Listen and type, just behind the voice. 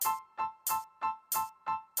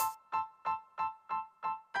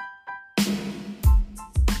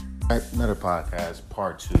Another podcast,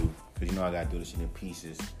 part two, because I gotta do this shit in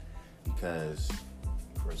pieces. Because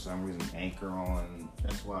for some reason, Anchor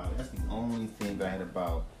that's the only thing bad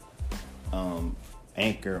about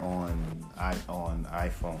Anchor on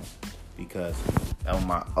iPhone. Because on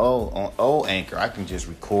my old Anchor, I can just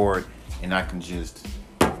record and I can just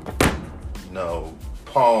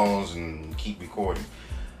pause and keep recording.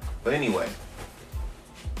 But anyway,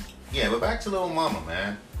 but back to Lil Mama,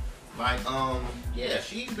 man.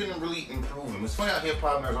 She's been really improving. It's funny how hip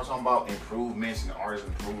hop nerds are talking about improvements and artists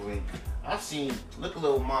improving. Look at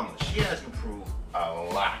Lil Mama. She has improved a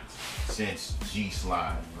lot since G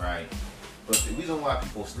Slide, right? But the reason why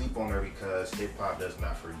people sleep on her because hip hop does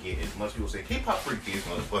not forget. As much people say hip hop forgets,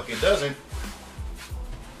 motherfucker, it doesn't.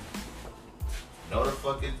 No, the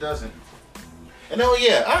fuck it doesn't. And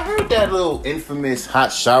I heard that little infamous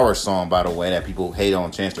Hot Shower song, by the way, that people hate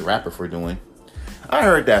on Chance the Rapper for doing. I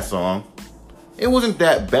heard that song. It wasn't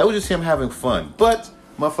that bad. It was just him having fun. But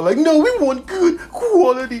motherfucker no, we want good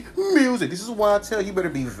quality music. This is why I tell you better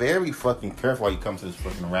be very fucking careful while you come to this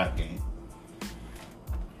fucking rap game.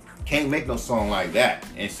 Can't make no song like that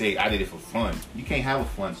and say I did it for fun. You can't have a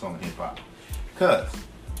fun song in hip hop. Cause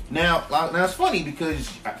now it's funny because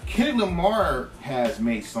Kendrick Lamar has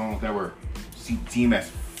made songs that were deemed as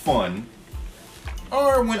fun.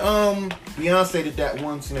 Or when Beyonce did that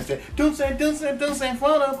one scene that said, don't say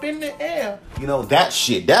fun up in the air. That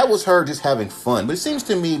shit. That was her just having fun. But it seems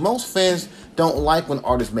to me most fans don't like when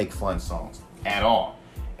artists make fun songs at all.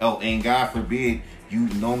 Oh, and God forbid you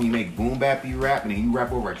normally make boom bappy rap and then you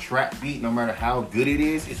rap over a trap beat, no matter how good it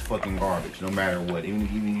is, it's fucking garbage, no matter what. Even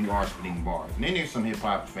if you are spitting bars. And then there's some hip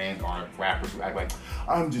hop fans or rappers who act like,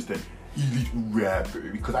 I'm just an elite rapper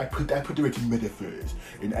because I put the right metaphors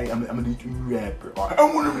and I'm an elite rapper. Or,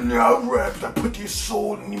 I'm one of the now rappers. I put your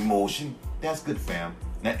soul and emotion. That's good, fam.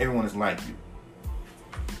 Not everyone is like you.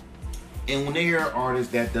 And when they hear an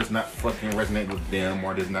artist that does not fucking resonate with them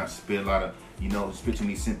or does not spit a lot of, spit too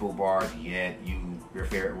many simple bars, yet your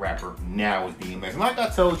favorite rapper now is DMX. And like I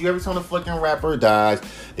told you, every time a fucking rapper dies,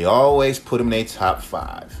 they always put him in their top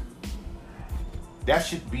 5. That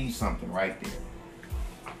should be something right there.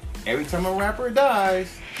 Every time a rapper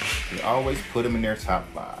dies, they always put him in their top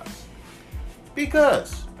 5s.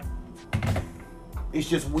 Because it's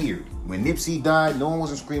just weird. When Nipsey died, no one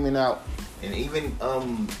wasn't screaming out. And even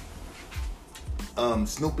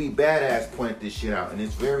Snoopy Badass pointed this shit out. And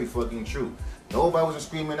it's very fucking true. Nobody wasn't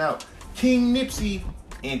screaming out King Nipsey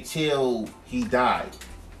until he died.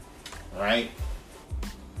 Alright?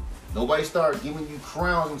 Nobody started giving you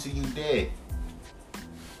crowns until you dead.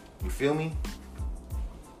 You feel me?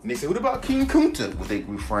 And they say, what about King Kunta? Well, they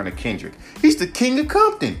referring to Kendrick. He's the king of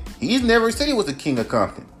Compton. He's never said he was the king of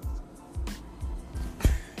Compton.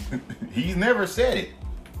 He's never said it.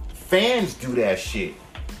 Fans do that shit.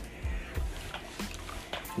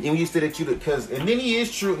 And when you say that and then he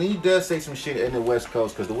is true, and he does say some shit in the West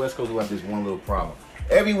Coast, because the West Coast will have this one little problem.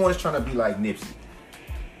 Everyone is trying to be like Nipsey.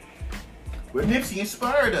 But Nipsey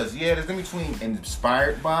inspired us. Yeah, there's in between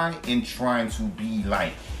inspired by and trying to be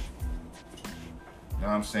like. You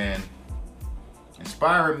know what I'm saying?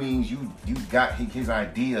 Inspire means you got his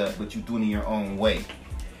idea, but you doing it your own way.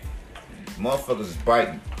 Motherfuckers is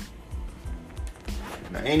biting.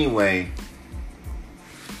 Now anyway,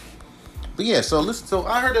 but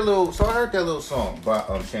I heard that little song by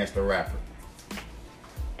Chance the Rapper.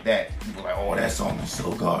 That people like, oh, that song is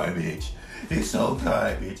so garbage. It's so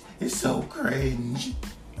garbage. It's so cringe.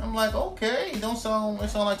 I'm like, okay, it sound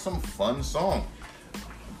like some fun song.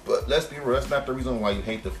 But let's be real, that's not the reason why you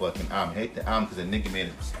hate the fucking album. You hate the album because the nigga made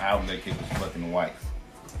an album that killed his fucking wife.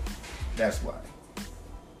 That's why.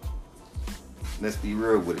 Let's be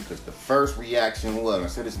real with it, because the first reaction was, I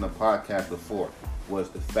said this in the podcast before, was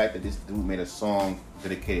the fact that this dude made an album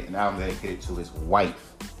dedicated to his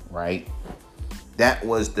wife, right? That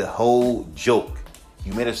was the whole joke.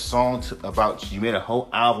 You made you made a whole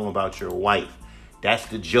album about your wife. That's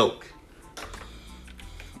the joke.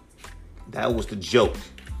 That was the joke.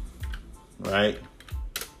 Right?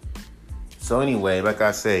 So anyway, like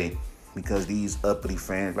I say, because these uppity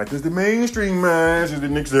fans, like, because the mainstream masses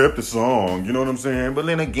didn't accept the song, you know what I'm saying? But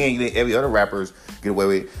then again, every other rappers get away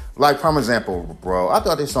with it. Like, prime example, bro, I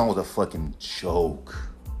thought this song was a fucking joke.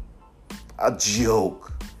 A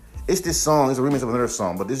joke. It's this song, it's a remix of another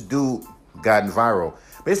song, but this dude got viral.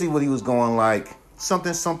 Basically what he was going like,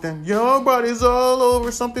 something, your body's all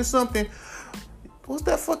over, something. What's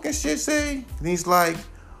that fucking shit say? And he's like,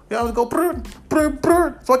 I was go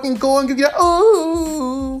fucking go and give you that.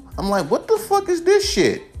 Ooh. I'm like, what the fuck is this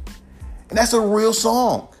shit? And that's a real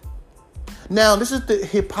song. Now, this is the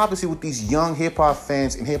hypocrisy with these young hip-hop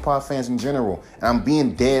fans and hip-hop fans in general. And I'm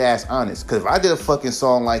being dead-ass honest. Because if I did a fucking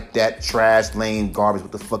song like that, trash, lame, garbage,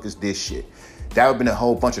 what the fuck is this shit? That would have been a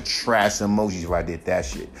whole bunch of trash emojis if I did that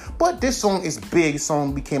shit. But this song is big. This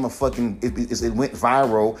song became a fucking... It went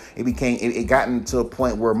viral. It gotten to a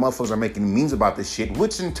point where motherfuckers are making memes about this shit,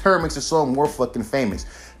 which in turn makes the song more fucking famous.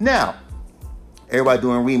 Now, everybody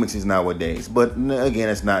doing remixes nowadays. But again,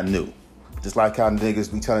 it's not new. Just like how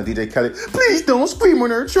niggas be telling DJ Khaled, please don't scream on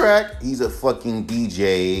her track. He's a fucking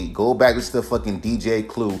DJ. Go back to the fucking DJ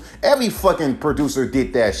Clue. Every fucking producer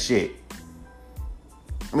did that shit.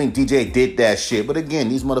 I mean, DJ did that shit. But again,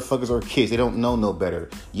 these motherfuckers are kids. They don't know no better.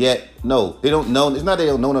 Yet, no, they don't know. It's not they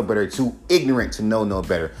don't know no better. They're too ignorant to know no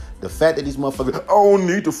better. The fact that these motherfuckers, I don't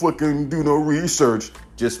need to fucking do no research,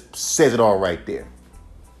 just says it all right there.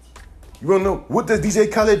 You wanna know, what does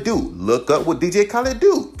DJ Khaled do? Look up what DJ Khaled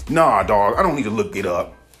do. Nah, dog, I don't need to look it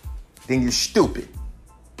up. Then you're stupid.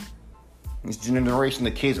 This generation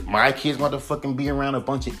of kids, my kids want to fucking be around a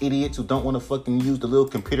bunch of idiots who don't want to fucking use the little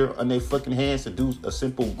computer on their fucking hands to do a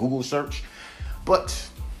simple Google search. But,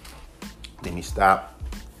 let me stop.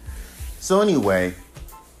 So anyway,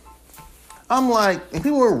 I'm like, and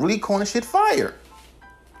people were really calling shit fire.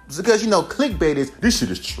 It's because, clickbait is, this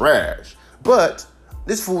shit is trash. But,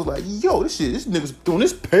 this fool's like, yo, this nigga's doing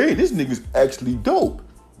this pain. This nigga's actually dope,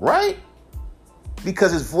 right?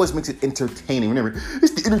 Because his voice makes it entertaining. Remember,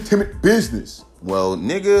 it's the entertainment business. Well,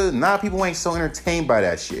 nigga, people ain't so entertained by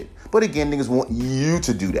that shit. But again, niggas want you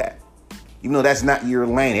to do that. Even though that's not your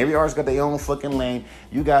lane. Every artist got their own fucking lane.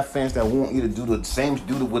 You got fans that want you to do the same,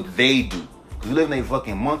 do what they do. You live in a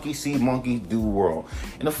fucking monkey see, monkey do world.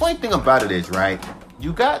 And the funny thing about it is, right,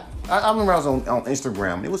 I remember I was on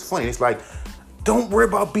Instagram, and it was funny. It's like, don't worry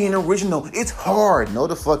about being original. It's hard. No,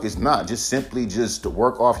 the fuck it's not. Just simply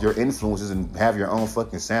work off your influences and have your own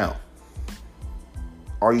fucking sound.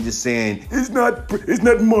 Are you just saying, it's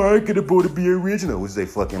not marketable to be original, which is a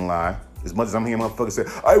fucking lie. As much as I'm hearing motherfuckers say,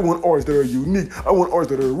 I want artists that are unique. I want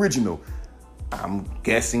artists that are original. I'm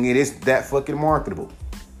guessing it is that fucking marketable.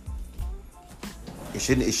 It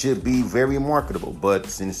should be very marketable. But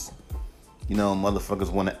since,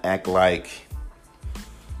 motherfuckers want to act like,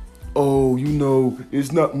 oh,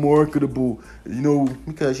 it's not marketable,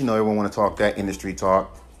 because, everyone want to talk that industry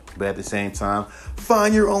talk. But at the same time,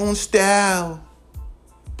 find your own style.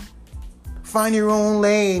 Find your own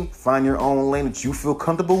lane. Find your own lane that you feel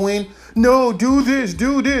comfortable in. No, do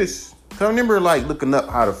this. I remember, looking up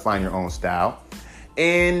how to find your own style.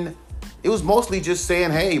 And it was mostly just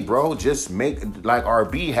saying, hey, bro, just make, like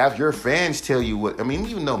RB, have your fans tell you what. I mean,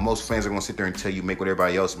 even though most fans are going to sit there and tell you make what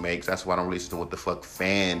everybody else makes, that's why I don't really listen to what the fuck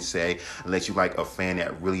fans say, unless you like a fan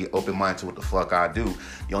that really open-minded to what the fuck I do.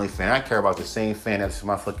 The only fan I care about is the same fan that's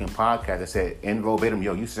my fucking podcast that said, in verbatim,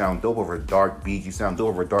 yo, you sound dope over dark beats, you sound dope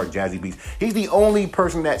over dark jazzy beats. He's the only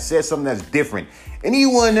person that says something that's different.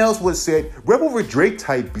 Anyone else would have said, rap over Drake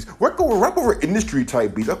type beats, rap over industry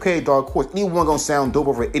type beats. Okay, dog, of course, anyone gonna sound dope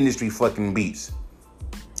over industry fucking beats.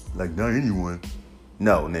 Like, not anyone.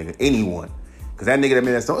 No, nigga, anyone. Because that nigga that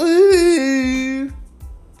made that song,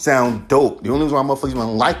 sound dope. The only reason why motherfuckers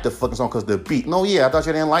even like the fucking song because the beat. No, yeah, I thought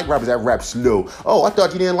you didn't like rappers that rap slow. Oh, I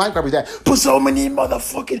thought you didn't like rappers that put so many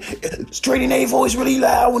motherfucking straight in their voice really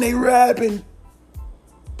loud when they rapping.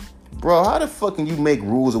 Bro, how the fuck can you make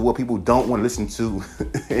rules of what people don't want to listen to?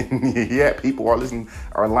 And yet people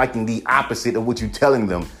are liking the opposite of what you're telling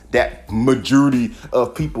them. That majority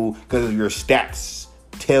of people, because of your stats,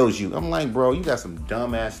 tells you. I'm like, bro, you got some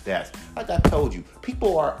dumbass stats. Like I told you,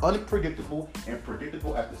 people are unpredictable and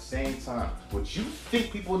predictable at the same time. What you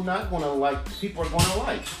think people are not going to like, people are going to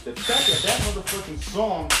like. The fact that motherfucking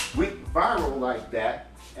song went viral like that,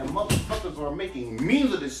 and motherfuckers are making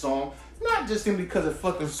memes of this song, not just simply because the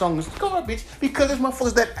fucking song is garbage, because there's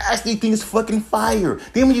motherfuckers that actually think it's fucking fire.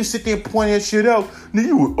 Then when you sit there pointing that shit out, nigga,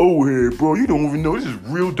 you an old head, bro. You don't even know this is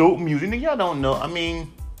real dope music. Nigga, y'all don't know. I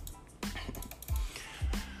mean,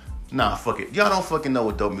 nah, fuck it. Y'all don't fucking know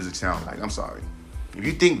what dope music sounds like. I'm sorry. If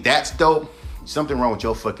you think that's dope, something wrong with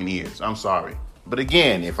your fucking ears. I'm sorry. But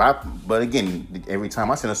again, every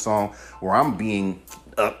time I sing a song where I'm being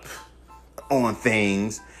up on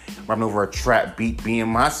things, rapping over a trap beat, being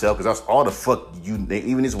myself, because that's all the fuck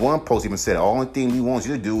even this one post even said, the only thing we want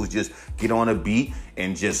you to do is just get on a beat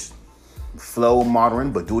and just flow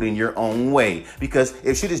modern, but do it in your own way. Because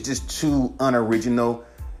if shit is just too unoriginal,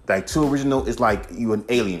 like too original, it's like you an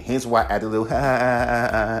alien. Hence why I add a little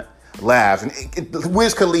laughs and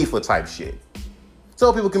Wiz Khalifa type shit.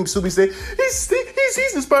 So people can still be saying,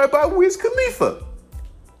 he's inspired by Wiz Khalifa.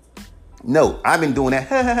 No, I've been doing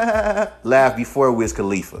that laugh before Wiz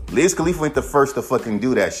Khalifa. Wiz Khalifa ain't the first to fucking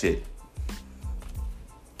do that shit.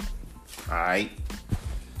 Alright?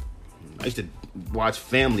 I used to watch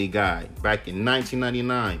Family Guy back in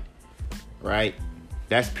 1999. Right?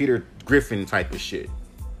 That's Peter Griffin type of shit.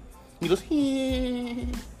 He goes,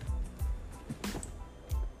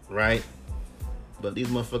 right? But these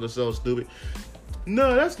motherfuckers so stupid.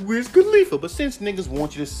 No, that's Wiz Khalifa. But since niggas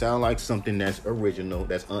want you to sound like something that's original,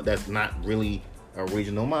 that's not really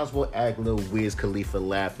original, might as well act a little Wiz Khalifa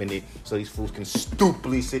laugh in it, so these fools can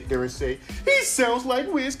stupidly sit there and say, he sounds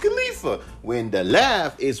like Wiz Khalifa. When the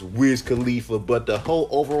laugh is Wiz Khalifa, but the whole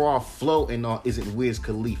overall flow and all isn't Wiz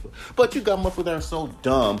Khalifa. But you got motherfuckers that are so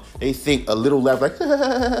dumb, they think a little laugh like,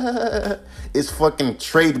 is fucking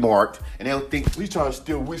trademarked, and they'll think, we trying to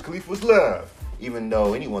steal Wiz Khalifa's laugh. Even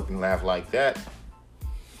though anyone can laugh like that.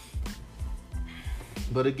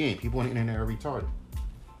 But again, people on the internet are retarded.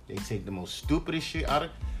 They take the most stupidest shit out of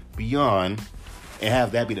beyond and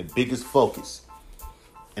have that be the biggest focus.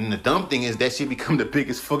 And the dumb thing is that shit become the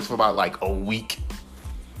biggest focus for about like a week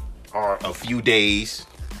or a few days.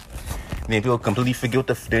 And then people completely forget what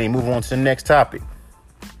then they move on to the next topic.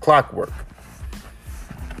 Clockwork.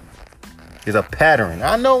 There's a pattern.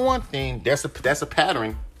 I know one thing. That's a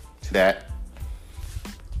pattern to that.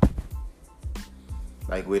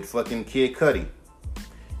 Like with fucking Kid Cudi.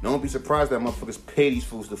 Don't be surprised that motherfuckers pay these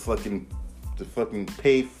fools to fucking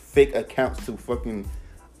pay fake accounts to fucking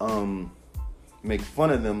make fun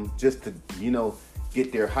of them just to,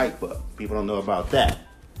 get their hype up. People don't know about that.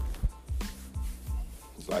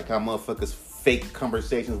 It's like how motherfuckers fake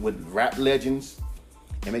conversations with rap legends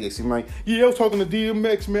and make it seem like, yeah, I was talking to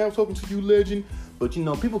DMX, man, I was talking to you, legend. But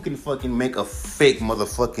people can fucking make a fake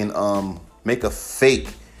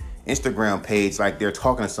Instagram page like they're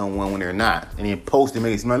talking to someone when they're not. And then post it,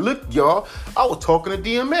 make it seem like, look, y'all, I was talking to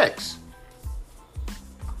DMX.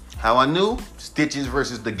 How I knew? Stitches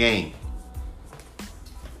versus The Game.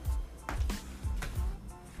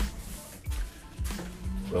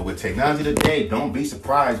 But with technology today, don't be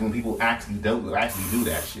surprised when people actually do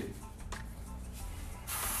that shit.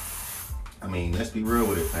 I mean, let's be real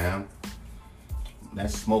with it, fam.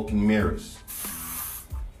 That's smoking mirrors.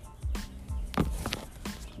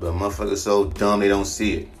 But motherfuckers so dumb they don't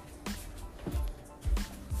see it.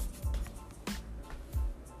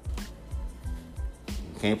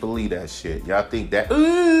 Can't believe that shit. Y'all think that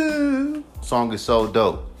song is so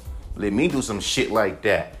dope. Let me do some shit like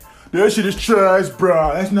that. That shit is trash,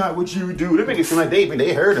 bro. That's not what you do. They make it seem like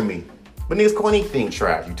they heard of me. But niggas call anything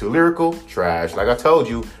trash. You too lyrical, trash. Like I told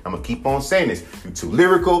you, I'm gonna keep on saying this. You too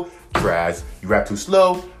lyrical, trash. You rap too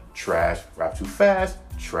slow, trash. Rap too fast,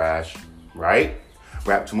 trash. Right?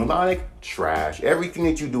 Rap too melodic, trash. Everything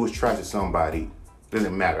that you do is trash to somebody.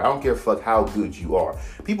 Doesn't matter. I don't give a fuck how good you are.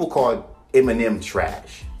 People call Eminem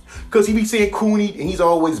trash. Because he be saying corny and he's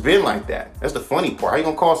always been like that. That's the funny part. How you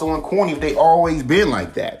gonna call someone corny if they always been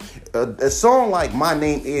like that? A song like My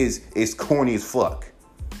Name Is corny as fuck.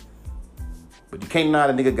 But you can't deny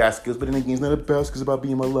a nigga got skills, but the nigga is not about skills, about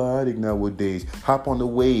being melodic nowadays. Hop on the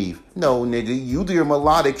wave. No, nigga, you do your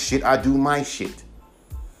melodic shit, I do my shit.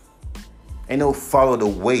 Ain't no follow the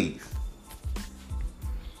wave.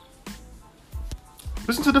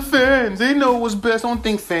 Listen to the fans. They know what's best. Only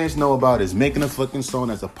thing fans know about is making a fucking song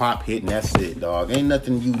that's a pop hit, and that's it, dog. Ain't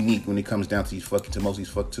nothing unique when it comes down to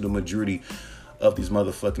to the majority of these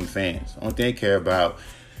motherfucking fans. Only thing they care about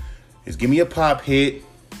is give me a pop hit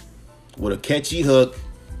with a catchy hook.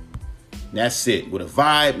 And that's it. With a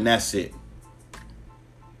vibe, and that's it.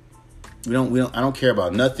 I don't care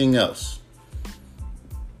about nothing else.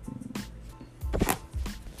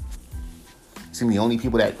 The only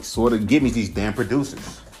people that sort of give me these damn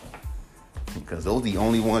producers, because those are the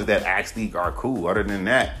only ones that actually are cool. Other than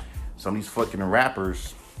that, some of these fucking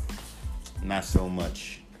rappers, not so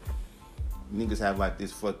much. Niggas have like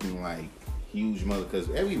this fucking like huge mother, because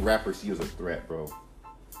every rapper sees a threat, bro.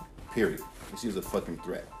 Period. They see as a fucking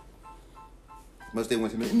threat. Must they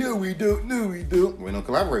went to me? No, we don't. Well, don't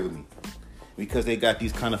collaborate with me because they got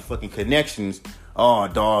these kind of fucking connections. Oh,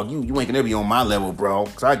 dog, you ain't gonna be on my level, bro.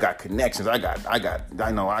 Cause I got connections. I got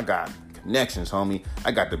connections, homie.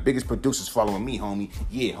 I got the biggest producers following me, homie.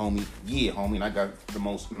 Yeah, homie. And I got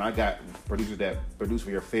I got producers that produce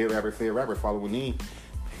for your favorite rapper following me.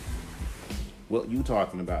 What you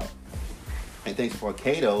talking about? And thanks for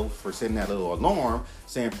Kato for setting that little alarm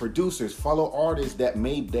saying producers follow artists that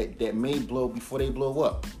may blow before they blow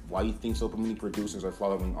up. Why you think so many producers are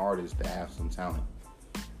following artists that have some talent?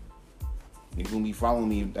 Niggas gonna be following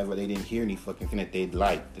me that they didn't hear any fucking thing that they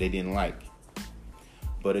didn't like.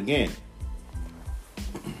 But again,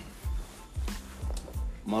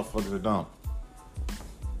 motherfuckers are dumb.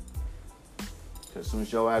 Cause as soon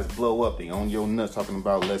as your ass blow up, they own your nuts talking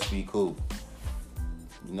about let's be cool.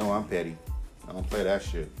 You know I'm petty. I don't play that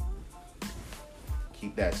shit.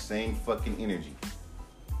 Keep that same fucking energy.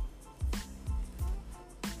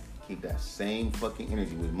 Keep that same fucking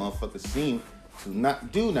energy, which motherfuckers seem to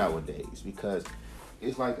not do nowadays, because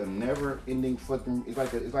it's like a never-ending fucking. It's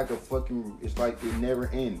like it never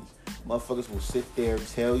ends. Motherfuckers will sit there,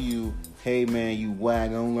 tell you, "Hey man, you whack.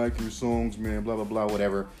 I don't like your songs, man. Blah blah blah,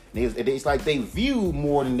 whatever." And it's like they view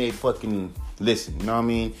more than they fucking listen. You know what I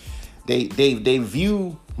mean? They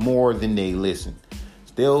view more than they listen.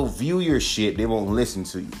 They'll view your shit. They won't listen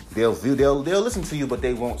to you. They'll listen to you, but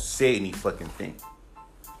they won't say any fucking thing.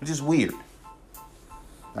 Which is weird.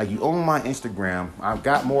 Like, you own my Instagram. I've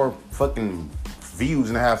got more fucking views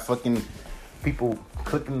than I have fucking people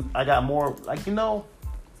clicking. I got more, like, you know.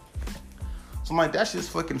 So I'm like, that's just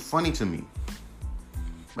fucking funny to me.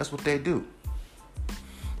 That's what they do.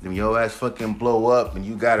 Then your ass fucking blow up and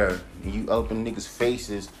you up in niggas'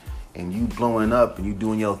 faces and you blowing up and you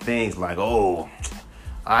doing your things like, oh,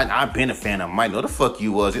 I've been a fan of Mike. No, the fuck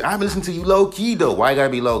you was. I've been listening to you low key though. Why you gotta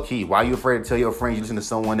be low key? Why you afraid to tell your friends you listen to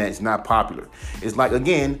someone that's not popular? It's like,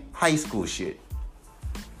 again, high school shit.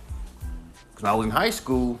 Cause when I was in high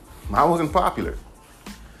school, I wasn't popular.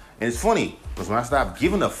 And it's funny, because when I stopped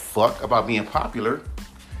giving a fuck about being popular,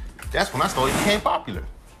 that's when I slowly became popular.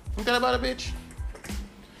 Think that about a bitch?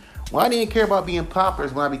 When I didn't care about being popular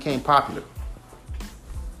is when I became popular.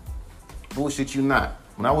 Bullshit you not.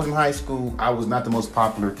 When I was in high school, I was not the most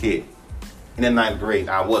popular kid. In the 9th grade,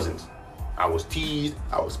 I wasn't. I was teased,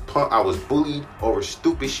 I was punked, I was bullied over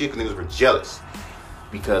stupid shit because niggas were jealous.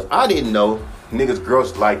 Because I didn't know niggas,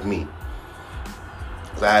 girls like me.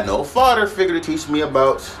 Because I had no father figure to teach me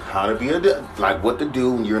about how to be like what to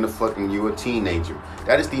do when you're a teenager.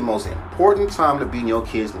 That is the most important time to be in your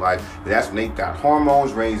kid's life. That's when they got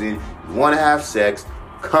hormones raising, you want to have sex,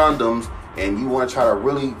 condoms, and you want to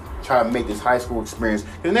try to make this high school experience.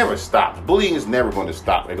 It never stops. Bullying is never going to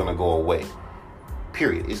stop. It's going to go away.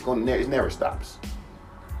 Period. It never stops.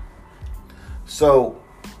 So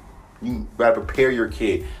you gotta prepare your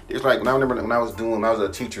kid. It's like when I was a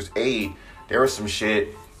teacher's aide, there was some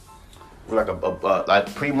shit like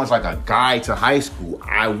pretty much like a guide to high school.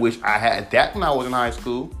 I wish I had that when I was in high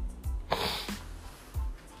school.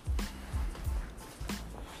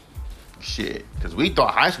 Shit, because we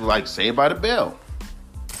thought high school was like Saved by the Bell.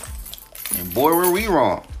 And boy, were we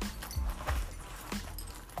wrong.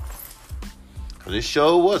 Because this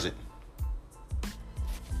show wasn't.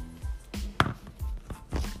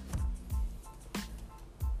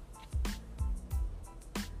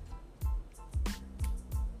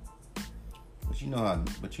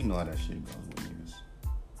 But you know how that shit goes with niggas.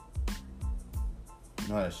 You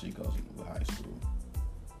know how that shit goes with high school.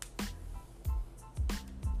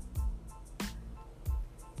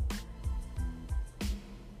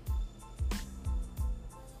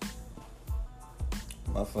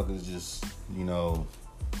 Motherfuckers just,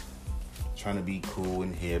 trying to be cool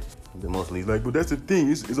and hip. They're mostly like, but that's the thing.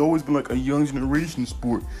 It's always been like a young generation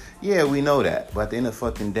sport. Yeah, we know that. But at the end of the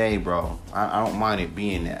fucking day, bro, I don't mind it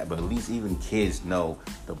being that. But at least even kids know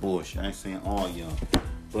the bullshit. I ain't saying all young.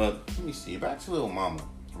 But let me see. Back to Lil Mama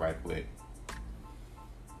right quick.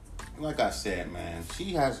 Like I said, man,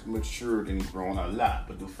 she has matured and grown a lot.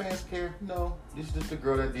 But do fans care? No. This is just the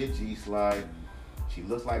girl that did G-Slide. She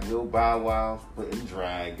looks like Lil Bow Wow, but in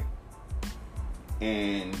drag.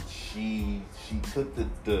 And she took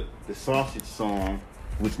the sausage song,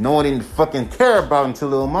 which no one didn't fucking care about until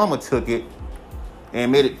Lil Mama took it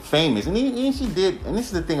and made it famous. And she did. And this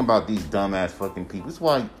is the thing about these dumbass fucking people. This is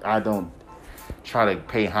why I don't try to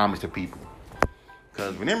pay homage to people.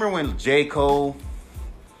 Because remember when J. Cole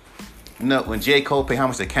paid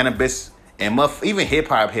homage to Cannabis? And even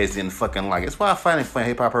hip-hop heads didn't fucking like it. That's why I find it funny.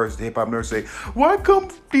 Hip-hop nerds say, why come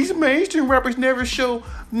these mainstream rappers never show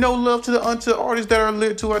no love to the artists that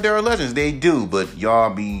are legends? They do, but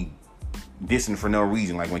y'all be dissing for no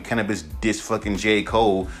reason. Like when Cannabis dissed fucking J.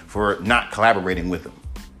 Cole for not collaborating with him.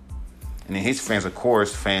 And then his fans, of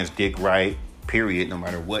course, Dick Wright, period, no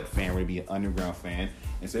matter what fan, would be an underground fan.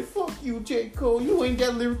 And say, fuck you, J. Cole. You ain't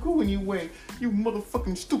that lyrical anyway. You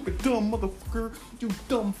motherfucking stupid, dumb motherfucker. You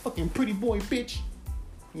dumb fucking pretty boy bitch.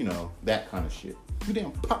 You know, that kind of shit. You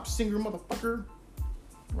damn pop singer motherfucker.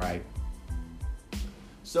 Right?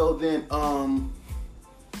 So then, but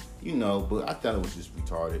I thought it was just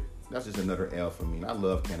retarded. That's just another L for me. And I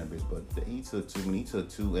love Cannabis, but he took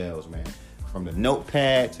two L's, man. From the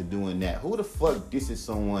notepad to doing that. Who the fuck disses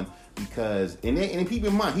someone because, and keep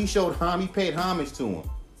in mind, he paid homage to him.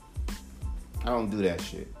 I don't do that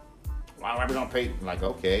shit. Why rappers don't pay? Like,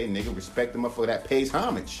 okay, nigga, respect the motherfucker that pays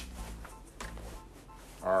homage.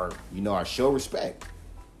 Or, I show respect.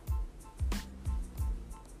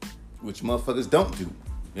 which motherfuckers don't do.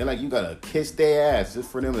 They're like, you gotta kiss their ass just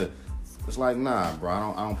for them to. It's like, nah, bro.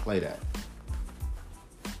 I don't play that.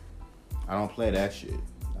 I don't play that shit.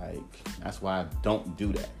 Like, that's why I don't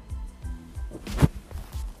do that.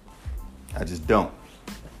 I just don't.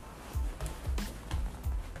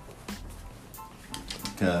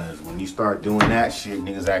 Because when you start doing that shit,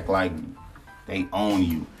 niggas act like they own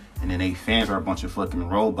you. And then they fans are a bunch of fucking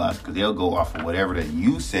robots because they'll go off of whatever that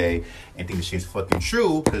you say and think the shit's fucking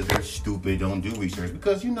true because they're stupid, don't do research.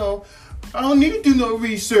 Because, you know, I don't need to do no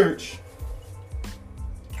research.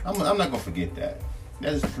 I'm not going to forget that.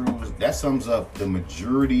 That sums up the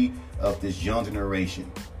majority of this young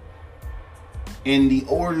generation. In the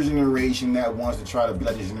older generation that wants to try to be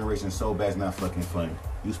like this generation so bad, it's not fucking funny.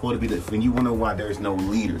 You're supposed to be and you wonder why there's no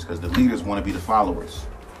leaders, because the leaders want to be the followers.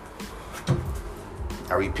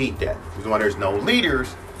 I repeat that. The reason why there's no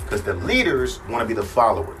leaders, because the leaders want to be the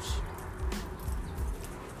followers.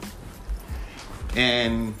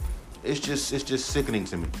 And it's just sickening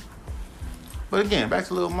to me. But again, back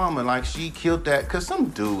to Lil Mama, like she killed that because some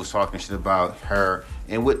dude was talking shit about her,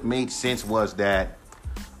 and what made sense was that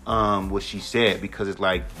what she said, because it's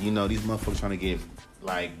like, you know, these motherfuckers trying to get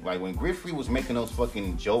like when Griffey was making those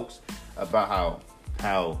fucking jokes about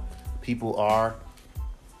how people are.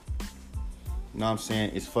 You know what I'm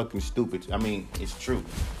saying? It's fucking stupid. I mean, it's true.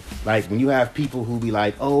 Like, when you have people who be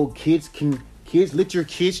like, oh, kids, let your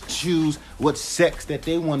kids choose what sex that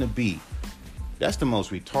they want to be. That's the most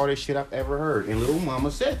retarded shit I've ever heard. And Lil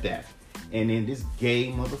Mama said that. And then this gay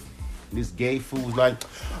fool was like,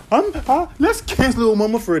 let's cancel Lil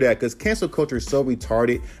Mama for that. Because cancel culture is so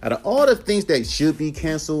retarded. Out of all the things that should be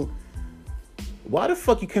canceled, why the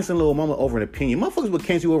fuck you canceling Lil Mama over an opinion? Motherfuckers would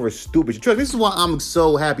cancel you over stupid shit. Trust me, this is why I'm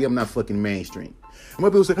so happy I'm not fucking mainstream. And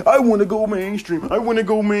when people say, I want to go mainstream.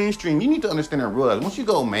 You need to understand and realize, once you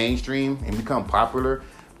go mainstream and become popular,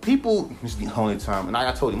 people, this is the only time, and like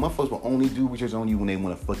I told you, motherfuckers will only do research on you when they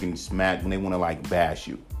want to fucking smack, when they want to like bash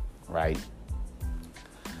you, right?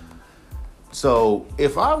 So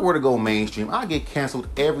if I were to go mainstream, I get canceled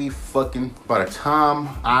every fucking, by the time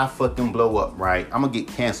I fucking blow up, right? I'm going to get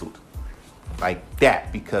canceled. Like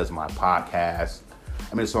that, because my podcast,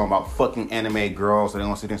 I made a song about fucking anime girls, so they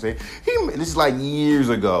don't sit there and say, this is like years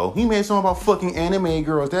ago, he made a song about fucking anime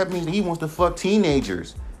girls. That means that he wants to fuck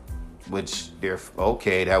teenagers. Which,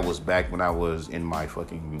 okay, that was back when I was in my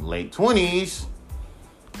fucking late 20s.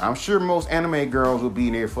 I'm sure most anime girls will be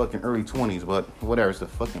in their fucking early 20s, but whatever, it's a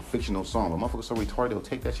fucking fictional song. But motherfuckers so retarded, they'll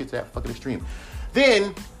take that shit to that fucking extreme.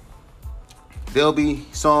 Then, there'll be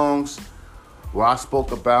songs where I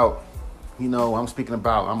spoke about, you know, I'm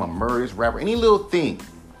a murderous rapper, any little thing.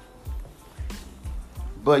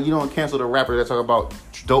 But you don't cancel the rapper that talk about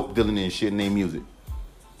dope dealing and shit in their music.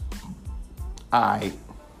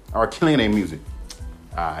 Or killing their music.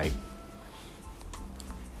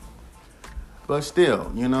 But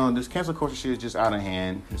still, you know, this cancel culture shit is just out of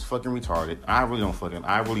hand. It's fucking retarded. I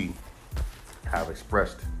really have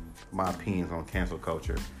expressed my opinions on cancel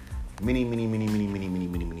culture many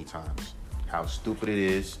times. How stupid it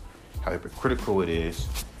is, how hypocritical it is.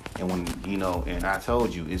 And when, you know, and I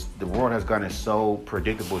told you, the world has gotten so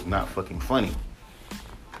predictable, it's not fucking funny.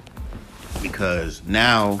 Because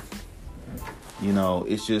now, you know,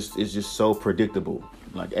 it's just so predictable.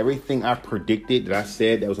 Like everything I predicted that I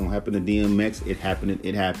said that was gonna happen to DMX, it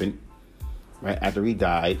happened right after he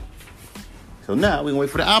died. So now we're gonna wait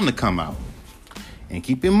for the album to come out. And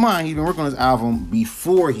keep in mind, he's been working on this album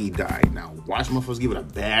before he died. Now, watch motherfuckers give it a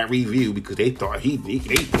bad review because they thought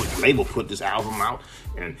the label put this album out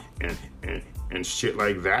and shit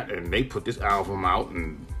like that, and they put this album out,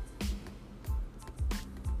 and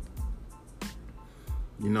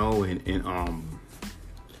you know, and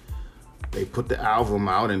they put the album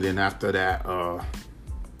out, and then after that,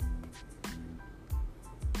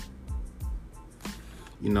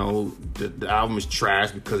 you know, the album is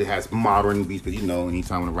trash because it has modern beats. Because, you know,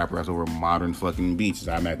 anytime when a rapper has over modern fucking beats, it's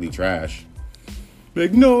automatically trash.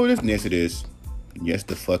 Like, no, yes, it is. Yes,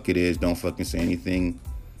 the fuck it is. Don't fucking say anything.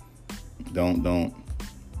 Don't.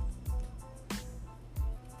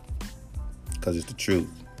 Because it's the truth.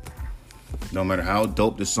 No matter how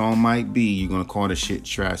dope the song might be, you're going to call the shit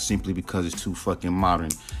trash simply because it's too fucking modern.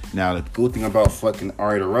 Now, the good thing about fucking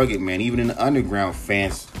Ari the Rugged, man, even in the underground,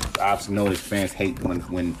 I've noticed fans hate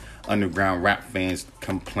when underground rap fans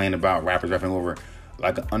complain about rappers rapping over,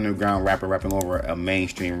 like an underground rapper rapping over a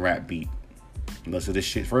mainstream rap beat. Most of this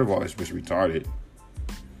shit, first of all, it's just retarded.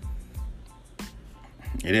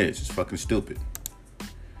 It is. It's fucking stupid.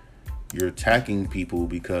 You're attacking people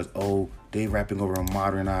because, oh, they rapping over a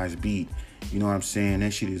modernized beat. You know what I'm saying?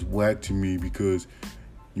 That shit is whack to me because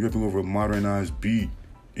you're rapping over a modernized beat.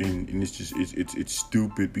 and it's just it's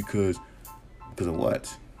stupid because of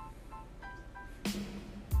what?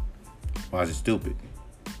 Why is it stupid?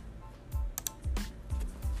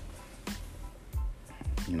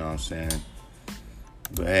 You know what I'm saying?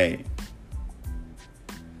 But hey,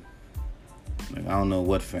 like, I don't know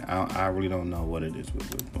what I really don't know what it is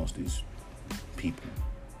with most of these people.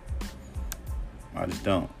 I just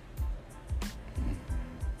don't.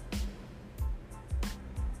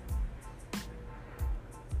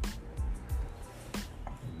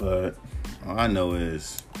 But all I know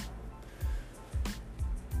is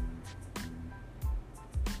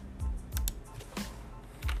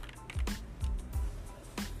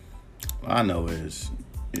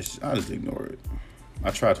I just ignore it.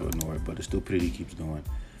 I try to ignore it, but the stupidity keeps going.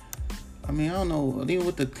 I mean, I don't know. Even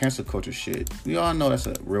with the cancel culture shit, we all know that's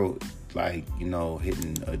a real, like, you know,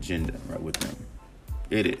 hidden agenda right with them.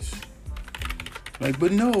 It is. Like,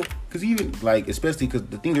 but no, because even, like, especially because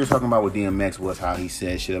the thing they were talking about with DMX was how he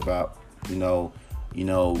said shit about, low,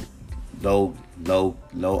 down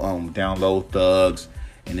low thugs,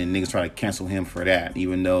 and then niggas try to cancel him for that,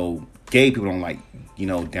 even though gay people don't like,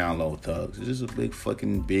 down low thugs. It's just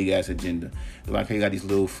a big ass agenda. Like, how you got these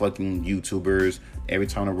little fucking YouTubers. Every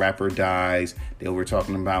time a rapper dies, they were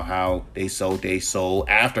talking about how they sold their soul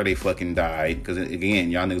after they fucking died. Because again,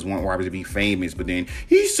 y'all niggas want rappers to be famous, but then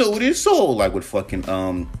he sold his soul. Like with fucking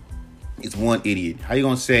it's one idiot. How you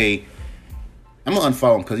gonna say? I'm gonna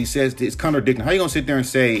unfollow him because he says it's contradicting. How you gonna sit there and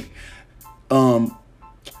say,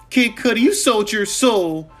 Kid Cudi, you sold your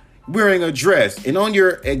soul wearing a dress, and on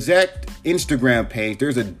your exact Instagram page,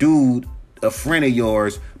 there's a dude, a friend of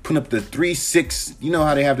yours, putting up the 3-6. You know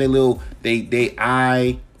how they have their little they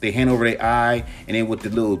hand over their eye, and then with the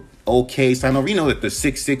little OK sign over. You know that the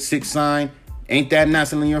 666 sign. Ain't that not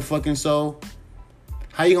selling your fucking soul?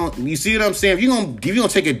 How you gonna? You see what I'm saying? If you gonna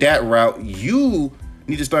take it that route, you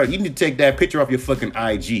need to take that picture off your fucking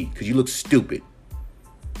IG because you look stupid.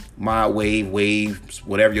 My wave,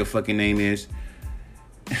 whatever your fucking name is.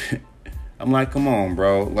 I'm like, come on,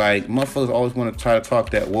 bro. Like, motherfuckers always want to try to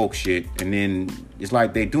talk that woke shit, and then it's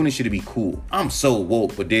like they doing this shit to be cool. I'm so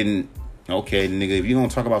woke, but then, okay, nigga, if you're gonna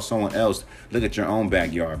talk about someone else, look at your own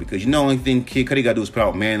backyard, because you know only thing Kid Cudi gotta do is put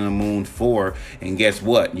out Man on the Moon 4, and guess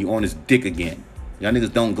what? You on his dick again. Y'all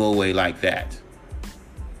niggas don't go away like that.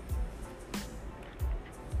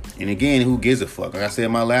 And again, who gives a fuck? Like I said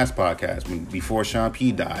in my last podcast, before Sean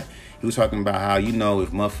P died, he was talking about how,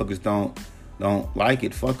 if motherfuckers don't like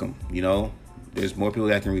it, fuck them. There's more people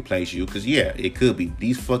that can replace you. Because, yeah, it could be.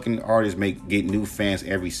 These fucking artists get new fans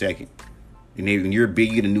every second. And when you're big,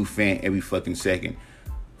 you get a new fan every fucking second.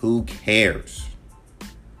 Who cares?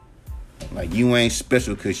 Like, you ain't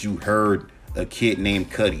special because you heard a kid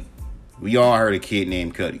named Cudi. We all heard a kid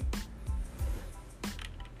named Cudi.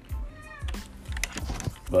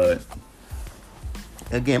 But,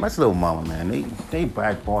 again, my little mama, man, they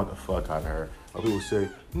blackballed the fuck out of her. Or people say,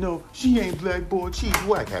 no, she ain't blackballed, she's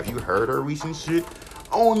whack. Have you heard her recent shit?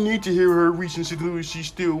 I don't need to hear her recent shit because she's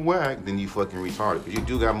still whack. Then you fucking retarded. Because you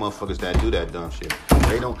do got motherfuckers that do that dumb shit.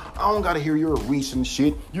 I don't gotta hear your recent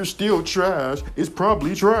shit. You're still trash. It's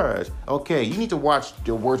probably trash. Okay, you need to watch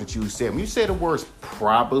the words that you said. When you say the words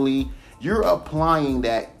probably, you're applying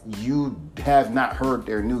that you have not heard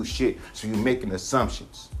their new shit. So you're making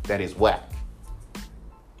assumptions that is whack.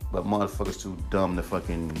 But motherfuckers too dumb to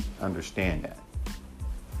fucking understand that.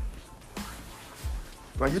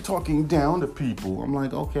 Like, you're talking down to people. I'm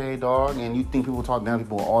like, okay, dog. And you think people talk down to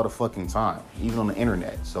people all the fucking time, even on the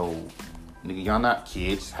internet. So, nigga, y'all not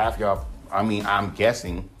kids. Half y'all, I'm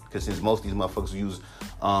guessing, because since most of these motherfuckers who use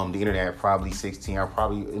the internet are probably 16, are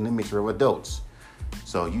probably in the mixture of adults.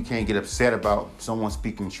 So you can't get upset about someone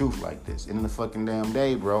speaking truth like this. In the fucking damn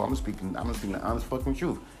day, bro, I'm speaking the honest fucking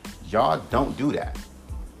truth. Y'all don't do that.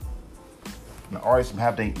 The artists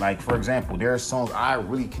have like, for example, there are songs I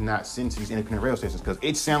really cannot send to these independent radio stations because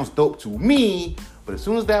it sounds dope to me, but as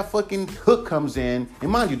soon as that fucking hook comes in, and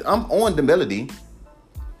mind you, I'm on the melody,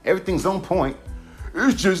 everything's on point,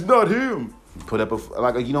 it's just not him. Put up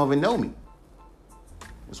you don't even know me.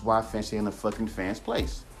 That's why fans stay in the fucking fans'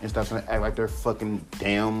 place and stop trying to act like they're fucking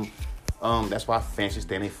damn. That's why fans should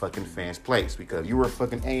stay in their fucking fans' place, because if you were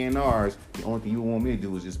fucking A&Rs, the only thing you want me to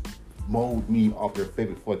do is just mold me off your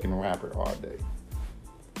favorite fucking rapper all day.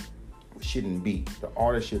 It shouldn't be. The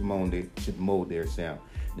artist should mold their sound.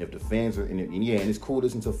 And if the fans are and it's cool to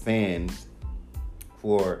listen to fans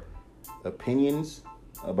for opinions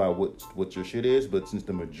about what your shit is, but since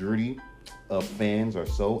the majority of fans are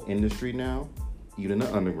so industry now, even in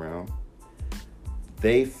the underground,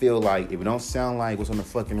 they feel like if it don't sound like what's on the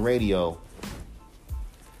fucking radio,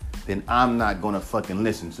 then I'm not gonna fucking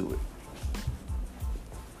listen to it.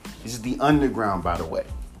 This is the underground, by the way.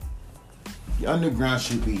 The underground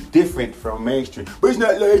should be different from mainstream. But it's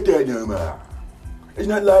not like that no more. It's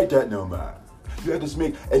not like that no more. You have to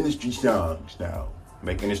make industry songs now.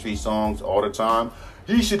 Make industry songs all the time.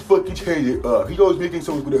 He should fucking change it up. He's always making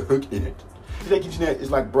songs with a hook in it.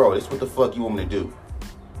 It's like, bro, this is what the fuck you want me to do.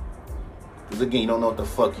 Because again, you don't know what the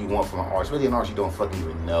fuck you want from an artist. Really an artist you don't fucking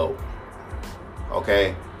even know.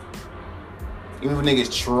 Okay? Even if a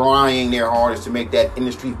nigga's trying their hardest to make that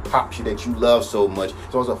industry pop shit that you love so much,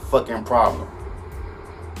 it's always a fucking problem.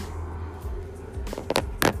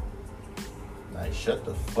 Like, shut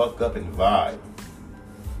the fuck up and vibe.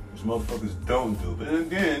 Which motherfuckers don't do. But then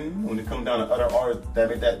again, when it comes down to other artists that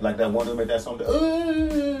make that, like that one that make that song,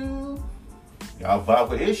 ooh, y'all vibe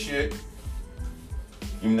with his shit.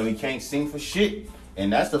 Even though he can't sing for shit.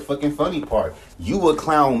 And that's the fucking funny part. You would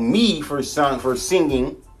clown me for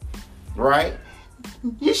singing, right?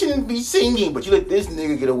 You shouldn't be singing, but you let this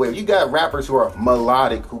nigga get away. You got rappers who are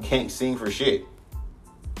melodic who can't sing for shit.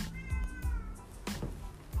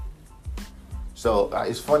 So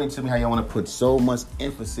it's funny to me how y'all want to put so much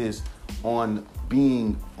emphasis on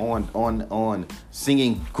being on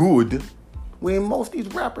singing good when most of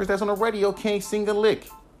these rappers that's on the radio can't sing a lick.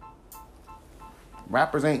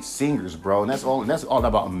 Rappers ain't singers, bro, and that's all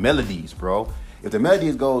about melodies, bro. If the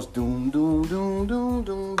melodies goes doom doom doom doom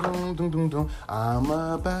doom doom doom doom doom, I'm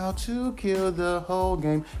about to kill the whole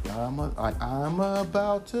game. I'm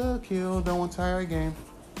about to kill the entire game.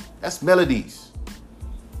 That's melodies.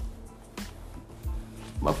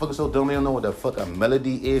 Motherfuckers so dumb they don't know what the fuck a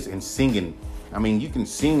melody is and singing. I mean, you can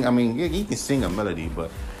sing. I mean, you can sing a melody, but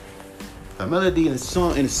a melody and a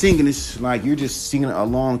song and singing is like you're just singing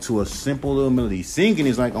along to a simple little melody. Singing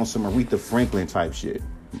is like on some Aretha Franklin type shit.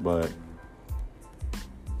 But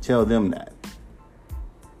tell them that.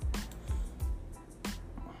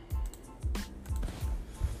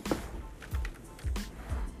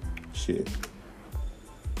 Shit.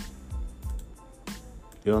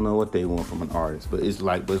 You don't know what they want from an artist, but it's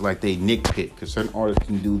like they nitpick because certain artists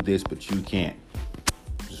can do this, but you can't.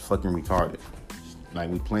 Just fucking retarded.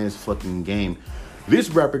 Like we playing this fucking game.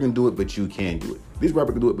 This rapper can do it, but you can't do it. This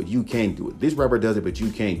rapper can do it, but you can't do it. This rapper does it, but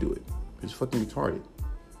you can't do it. It's fucking retarded.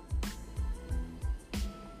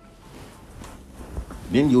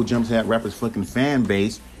 Then you'll jump to that rapper's fucking fan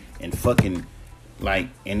base and fucking like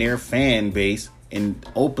in their fan base and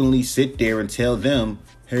openly sit there and tell them,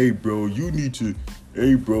 hey bro, you need to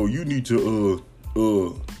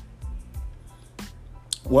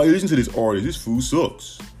why you listen to this artist? This fool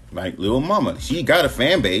sucks. Like Lil Mama, she got a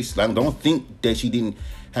fan base. Like, don't think that she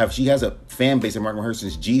has a fan base that marked her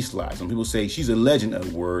since G-Slide. Some people say she's a legend, a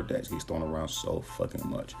word that gets thrown around so fucking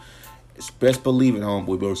much. Best believe it,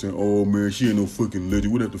 homeboy, about saying, oh man, she ain't no fucking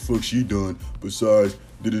legend. What the fuck she done besides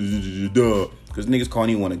da-da-da-da-da-da? Because niggas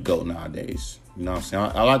calling you want to go nowadays. You know what I'm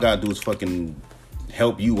saying? All I gotta do is fucking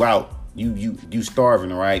help you out. You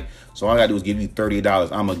starving, right? So all I gotta do is give you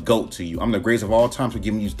 $30. I'm a goat to you. I'm the greatest of all time for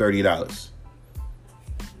giving you $30.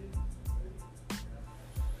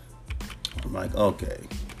 I'm like, okay.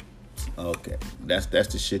 That's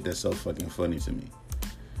the shit that's so fucking funny to me.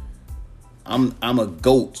 I'm a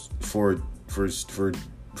goat for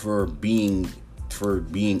being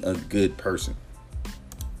a good person,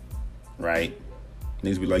 right?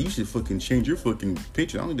 Niggas be like, you should fucking change your fucking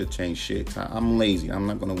picture. I don't need to change shit. I'm lazy. I'm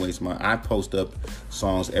not gonna waste I post up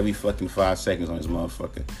songs every fucking 5 seconds on this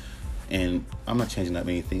motherfucker, and I'm not changing up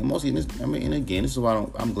anything. Mostly, and again, this is why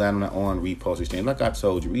I'm glad I'm not on Repost Exchange. Like I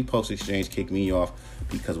told you, Repost Exchange kicked me off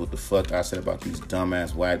because what the fuck I said about these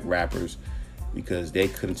dumbass whack rappers, because they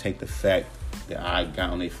couldn't take the fact that I got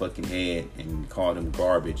on their fucking head and called them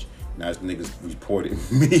garbage. Now these niggas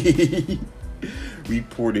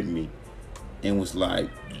reported me, and was like,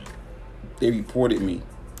 they reported me,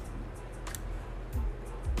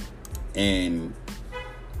 and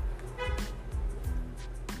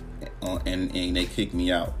they kicked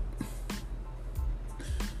me out.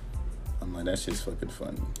 I'm like, that shit's fucking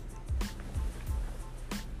funny.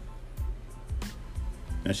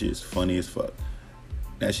 That shit is funny as fuck.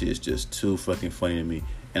 That shit is just too fucking funny to me.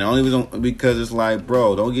 And the only reason, because it's like,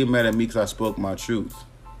 bro, don't get mad at me because I spoke my truth.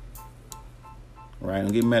 Right?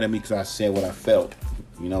 Don't get mad at me because I said what I felt.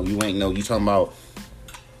 You know, you ain't know. You talking about,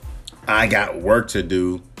 I got work to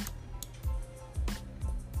do.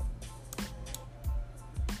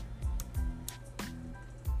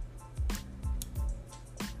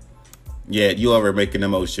 Yeah, you over making the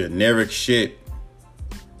most generic shit.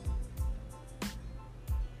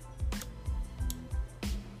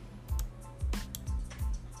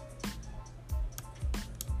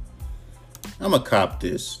 I'm gonna cop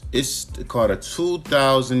this. It's called a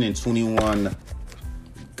 2021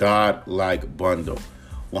 godlike bundle.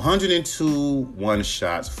 102 one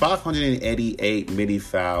shots, 588 MIDI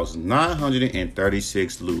files,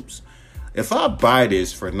 936 loops. If I buy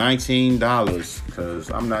this for $19, because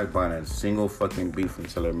I'm not buying a single fucking beat from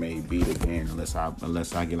Taylor Made beat again, unless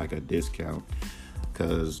I get like a discount.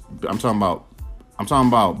 Because I'm talking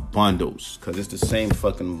about bundles, because it's the same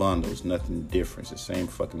fucking bundles, nothing different. It's the same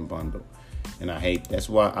fucking bundle. And I hate, that's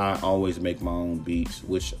why I always make my own beats,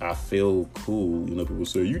 which I feel cool. You know, people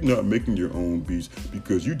say, you're not making your own beats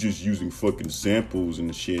because you're just using fucking samples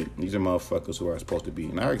and shit. These are motherfuckers who are supposed to be.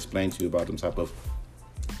 And I explained to you about them type of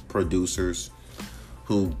producers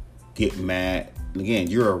who get mad. Again,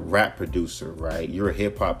 you're a rap producer, right? You're a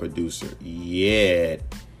hip hop producer. Yeah,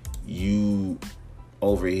 you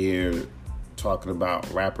over here talking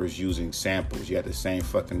about rappers using samples. You at the same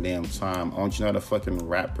fucking damn time. Aren't you not a fucking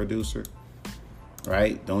rap producer?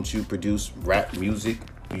 Right? Don't you produce rap music?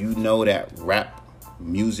 You know that rap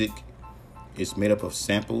music is made up of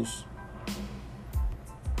samples?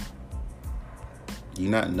 Do you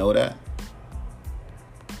not know that?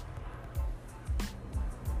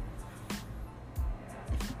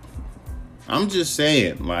 I'm just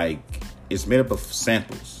saying, like, it's made up of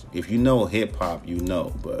samples. If you know hip hop, you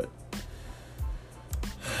know. But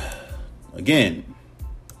again,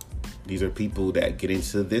 these are people that get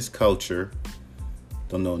into this culture,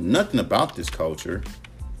 don't know nothing about this culture,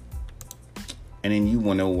 and then you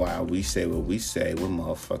wonder why we say what we say when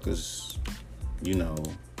motherfuckers, you know,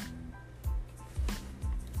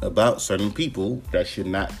 about certain people that should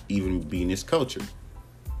not even be in this culture.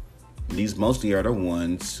 These mostly are the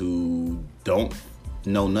ones who don't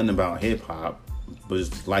know nothing about hip hop, but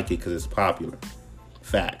just like it because it's popular.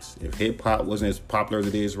 Facts. If hip hop wasn't as popular as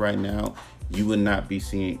it is right now, you would not be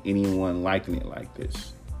seeing anyone liking it like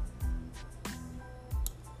this.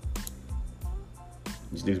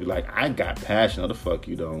 You just need to be like, I got passion. No, the fuck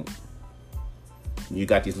you don't. You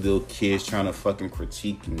got these little kids trying to fucking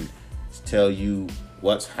critique and tell you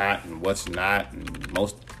what's hot and what's not. And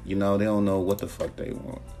most, you know, they don't know what the fuck they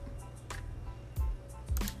want.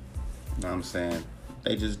 You know what I'm saying?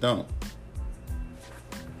 They just don't.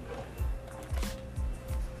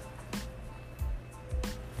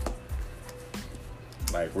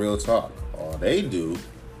 Like, real talk. All they do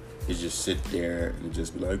is just sit there and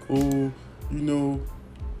just be like, oh, you know,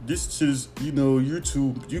 this is, you know,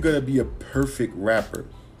 YouTube, you gotta be a perfect rapper.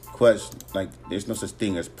 Question, like, there's no such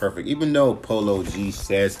thing as perfect. Even though Polo G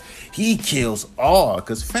says he kills all,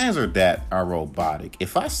 because fans are robotic.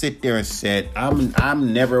 If I sit there and said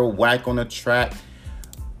I'm never whack on a track,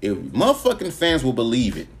 if motherfucking fans will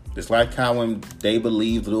believe it. It's like how when they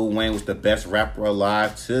believed Lil Wayne was the best rapper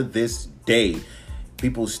alive, to this day,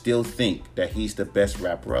 people still think that he's the best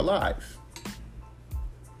rapper alive.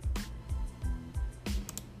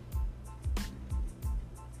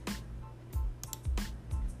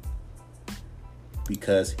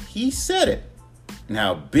 Because he said it. And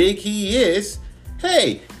how big he is.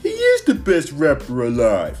 Hey, he is the best rapper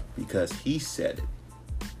alive. Because he said it.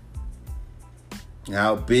 And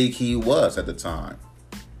how big he was at the time.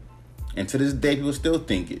 And to this day, people still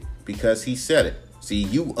think it. Because he said it. See,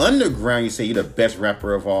 you underground, you say you're the best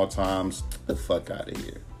rapper of all times. Get the fuck out of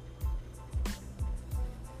here.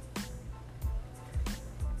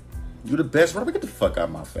 You the best rapper? Get the fuck out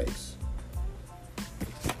of my face.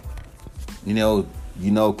 You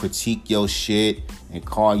know, critique your shit and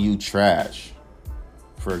call you trash.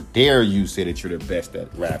 For dare you say that you're the best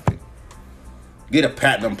at rapping. Get a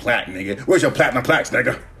platinum plaque, nigga. Where's your platinum plaques,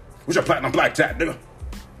 nigga? Where's your platinum plaque at, nigga?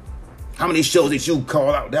 How many shows did you call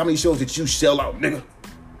out? How many shows did you sell out, nigga?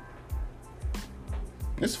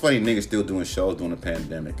 It's funny niggas still doing shows during the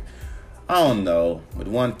pandemic. I don't know. With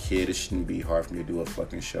one kid, it shouldn't be hard for me to do a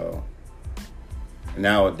fucking show.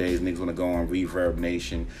 Nowadays, niggas want to go on Reverb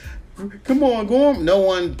Nation. Come on, go on. No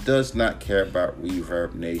one does not care about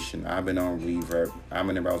Reverb Nation. I've been on Reverb. I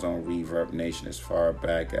remember I was on Reverb Nation as far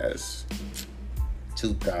back as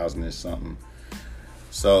 2000 and something.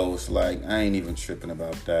 So it's like, I ain't even tripping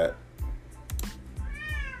about that.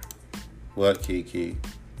 What, Kiki?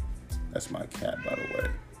 That's my cat, by the way.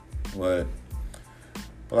 What?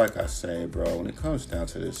 But like I say, bro, when it comes down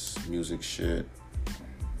to this music shit,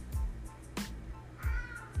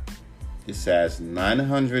 it says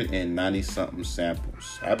 990 something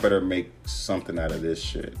samples. I better make something out of this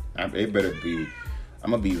shit. It better be.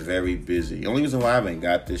 I'm gonna be very busy. The only reason why I haven't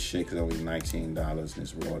got this shit because only $19 and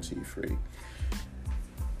it's royalty free.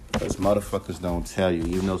 Because motherfuckers don't tell you,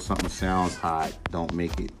 even though something sounds hot, don't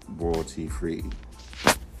make it royalty free.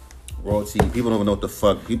 Royalty, people don't even know what the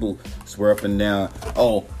fuck. People swear up and down,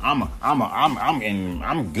 oh, I'm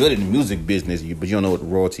good in the music business, but you don't know what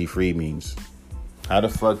royalty free means. How the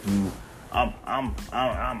fuck you? I'm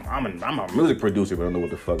a music producer, but I don't know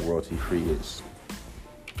what the fuck royalty free is.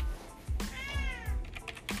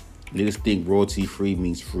 Niggas think royalty free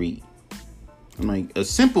means free. I'm like, a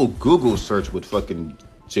simple Google search would fucking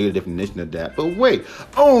check the definition of that. But wait,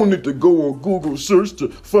 I don't need to go on Google search to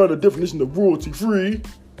find a definition of royalty free.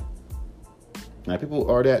 Now, people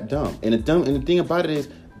are that dumb. And the thing about it is,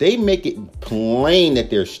 they make it plain that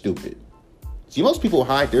they're stupid. See, most people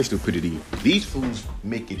hide their stupidity. These fools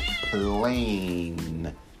make it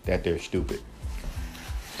plain that they're stupid.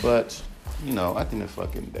 But, you know, at the end of the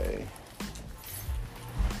fucking day,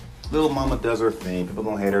 Lil Mama does her thing. People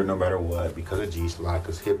gonna hate her no matter what because of G-Slot.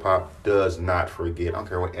 Because hip hop does not forget. I don't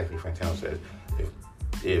care what Anthony Fantano says.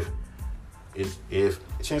 If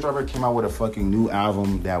Chance the Rapper came out with a fucking new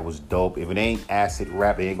album that was dope, if it ain't acid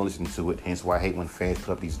rap, they ain't gonna listen to it. Hence why I hate when fans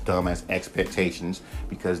put up these dumbass expectations,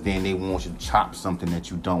 because then they want you to chop something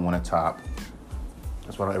that you don't want to top.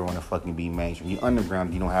 That's why I don't ever want to fucking be mainstream. You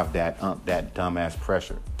underground, you don't have that dumbass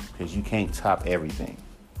pressure because you can't top everything.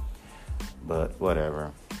 But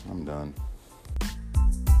whatever, I'm done.